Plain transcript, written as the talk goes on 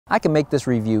I can make this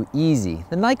review easy.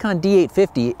 The Nikon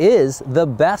D850 is the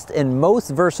best and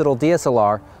most versatile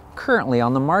DSLR currently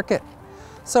on the market.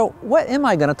 So what am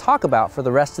I going to talk about for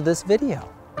the rest of this video?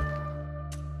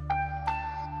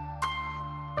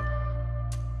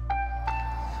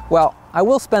 Well, I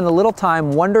will spend a little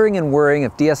time wondering and worrying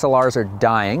if DSLRs are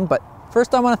dying, but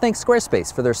first I want to thank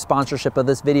Squarespace for their sponsorship of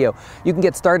this video. You can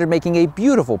get started making a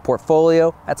beautiful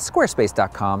portfolio at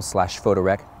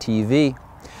squarespace.com/PhotoRec.tv.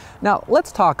 Now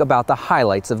let's talk about the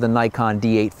highlights of the Nikon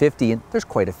D850, and there's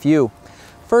quite a few.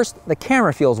 First, the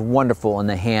camera feels wonderful in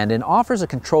the hand and offers a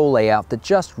control layout that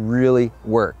just really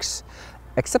works.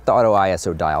 Except the auto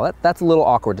ISO dial, that's a little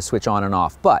awkward to switch on and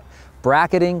off, but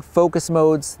bracketing, focus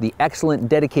modes, the excellent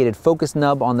dedicated focus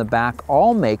nub on the back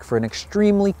all make for an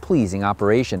extremely pleasing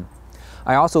operation.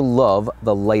 I also love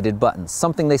the lighted buttons,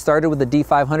 something they started with the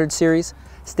D500 series.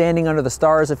 Standing under the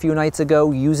stars a few nights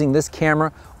ago using this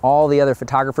camera, all the other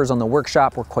photographers on the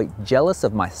workshop were quite jealous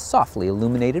of my softly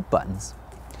illuminated buttons.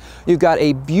 You've got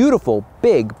a beautiful,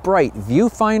 big, bright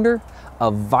viewfinder,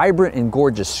 a vibrant and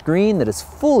gorgeous screen that is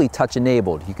fully touch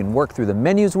enabled. You can work through the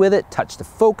menus with it, touch to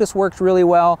focus works really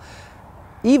well,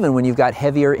 even when you've got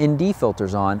heavier ND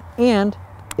filters on, and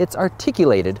it's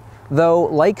articulated, though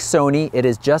like Sony, it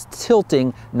is just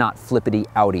tilting, not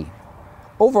flippity-outy.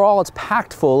 Overall, it's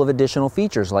packed full of additional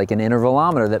features like an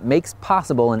intervalometer that makes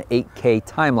possible an 8K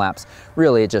time-lapse.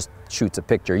 Really, it just shoots a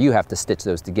picture. You have to stitch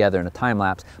those together in a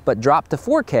time-lapse, but drop to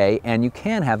 4K and you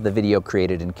can have the video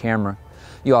created in camera.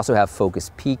 You also have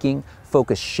focus peaking,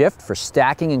 focus shift for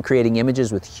stacking and creating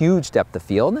images with huge depth of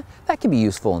field. That can be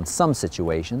useful in some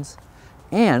situations.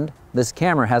 And this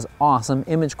camera has awesome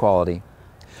image quality.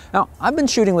 Now, I've been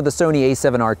shooting with the Sony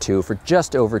a7R II for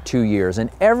just over 2 years, and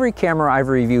every camera I've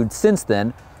reviewed since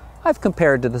then, I've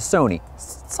compared to the Sony,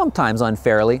 sometimes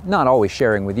unfairly, not always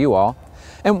sharing with you all.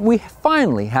 And we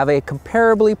finally have a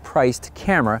comparably priced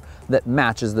camera that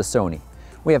matches the Sony.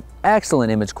 We have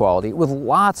excellent image quality with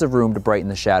lots of room to brighten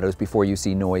the shadows before you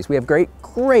see noise. We have great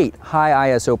high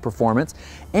ISO performance,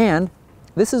 and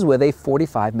this is with a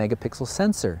 45 megapixel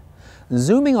sensor.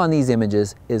 Zooming on these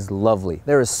images is lovely.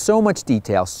 There is so much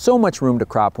detail, so much room to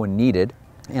crop when needed,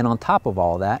 and on top of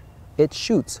all that, it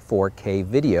shoots 4K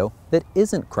video that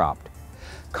isn't cropped.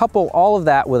 Couple all of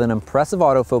that with an impressive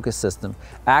autofocus system,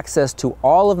 access to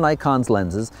all of Nikon's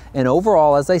lenses, and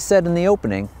overall, as I said in the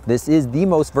opening, this is the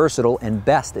most versatile and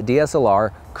best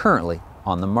DSLR currently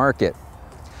on the market.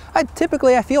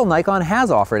 Typically, I feel Nikon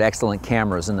has offered excellent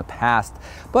cameras in the past,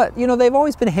 but you know, they've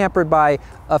always been hampered by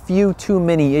a few too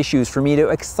many issues for me to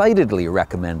excitedly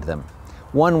recommend them.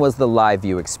 One was the live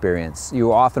view experience.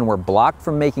 You often were blocked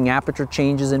from making aperture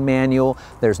changes in manual.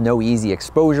 There's no easy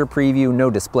exposure preview, no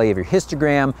display of your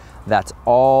histogram. That's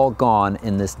all gone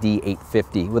in this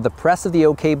D850. With the press of the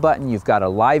OK button, you've got a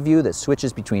live view that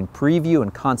switches between preview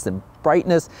and constant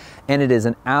brightness, and it is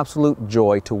an absolute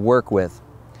joy to work with.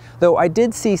 Though I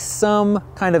did see some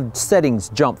kind of settings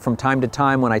jump from time to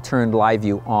time when I turned live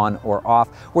view on or off.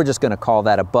 We're just going to call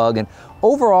that a bug. And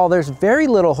overall, there's very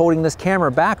little holding this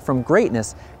camera back from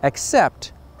greatness,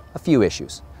 except a few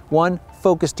issues. One,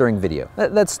 focus during video.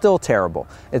 That's still terrible.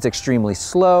 It's extremely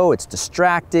slow, it's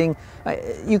distracting.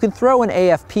 You can throw an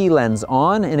AFP lens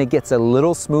on and it gets a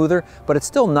little smoother, but it's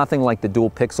still nothing like the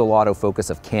dual pixel autofocus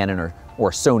of Canon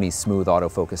or Sony's smooth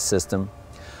autofocus system.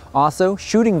 Also,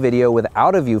 shooting video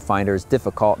without a viewfinder is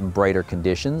difficult in brighter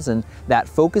conditions, and that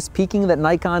focus peaking that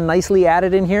Nikon nicely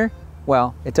added in here,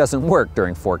 well, it doesn't work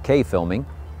during 4K filming.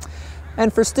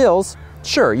 And for stills,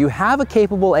 sure, you have a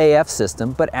capable AF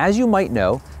system, but as you might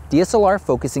know, DSLR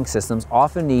focusing systems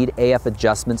often need AF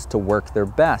adjustments to work their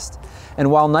best. And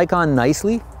while Nikon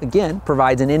nicely, again,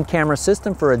 provides an in-camera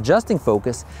system for adjusting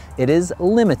focus, it is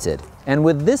limited. And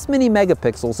with this many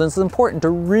megapixels, it's important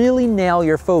to really nail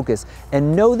your focus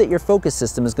and know that your focus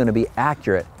system is going to be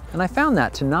accurate. And I found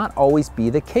that to not always be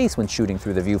the case when shooting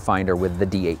through the viewfinder with the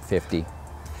D850.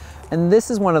 And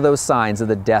this is one of those signs of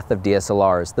the death of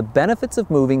DSLRs. The benefits of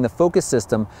moving the focus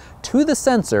system to the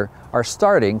sensor are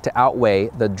starting to outweigh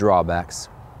the drawbacks.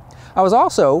 I was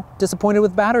also disappointed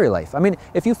with battery life. I mean,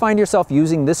 if you find yourself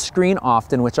using this screen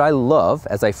often, which I love,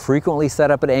 as I frequently set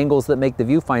up at angles that make the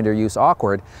viewfinder use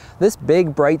awkward, this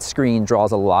big bright screen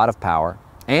draws a lot of power.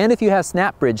 And if you have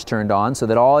Snap Bridge turned on so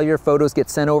that all your photos get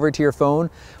sent over to your phone,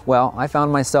 well, I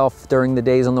found myself during the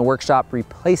days on the workshop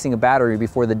replacing a battery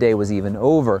before the day was even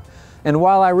over. And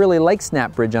while I really like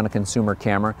Snap Bridge on a consumer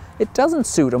camera, it doesn't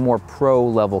suit a more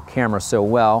pro-level camera so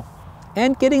well.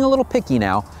 And getting a little picky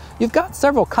now, you've got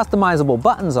several customizable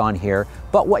buttons on here,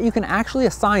 but what you can actually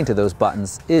assign to those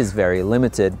buttons is very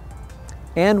limited.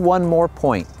 And one more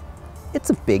point,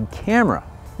 it's a big camera.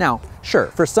 Now, sure,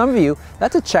 for some of you,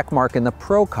 that's a check mark in the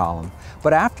Pro column,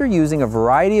 but after using a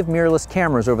variety of mirrorless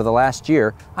cameras over the last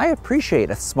year, I appreciate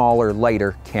a smaller,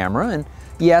 lighter camera. And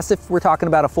yes, if we're talking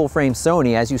about a full-frame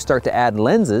Sony, as you start to add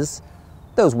lenses,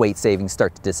 those weight savings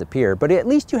start to disappear, but at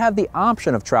least you have the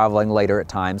option of traveling lighter at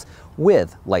times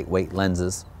with lightweight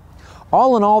lenses.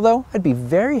 All in all though, I'd be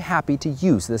very happy to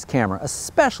use this camera,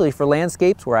 especially for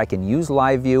landscapes where I can use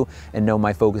live view and know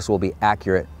my focus will be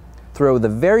accurate. Throw the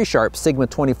very sharp Sigma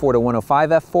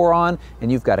 24-105 f4 on and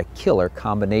you've got a killer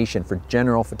combination for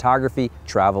general photography,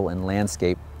 travel, and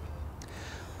landscape.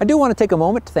 I do want to take a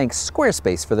moment to thank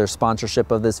Squarespace for their sponsorship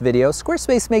of this video.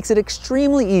 Squarespace makes it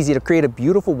extremely easy to create a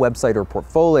beautiful website or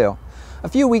portfolio. A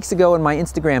few weeks ago in my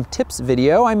Instagram tips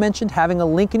video, I mentioned having a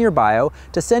link in your bio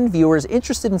to send viewers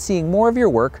interested in seeing more of your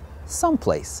work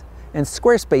someplace. And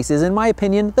Squarespace is, in my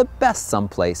opinion, the best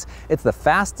someplace. It's the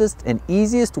fastest and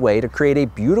easiest way to create a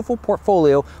beautiful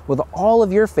portfolio with all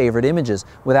of your favorite images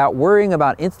without worrying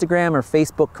about Instagram or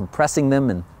Facebook compressing them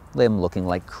and them looking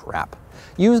like crap.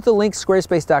 Use the link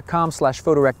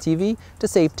squarespace.com/PhotoRecTV to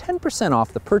save 10%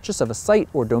 off the purchase of a site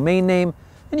or domain name,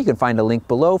 and you can find a link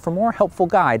below for more helpful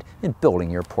guide in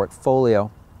building your portfolio.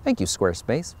 Thank you,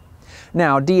 Squarespace.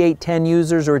 Now, D810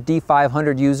 users or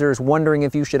D500 users wondering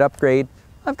if you should upgrade,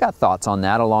 I've got thoughts on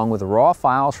that along with raw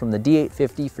files from the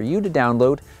D850 for you to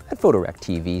download at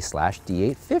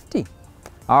PhotoRecTV/D850.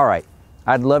 All right.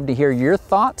 I'd love to hear your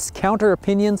thoughts, counter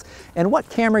opinions, and what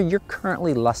camera you're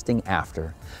currently lusting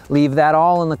after. Leave that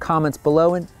all in the comments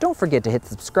below, and don't forget to hit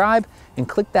subscribe and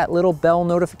click that little bell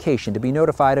notification to be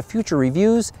notified of future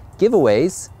reviews,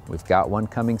 giveaways, we've got one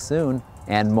coming soon,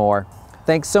 and more.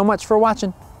 Thanks so much for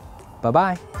watching.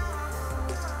 Bye-bye.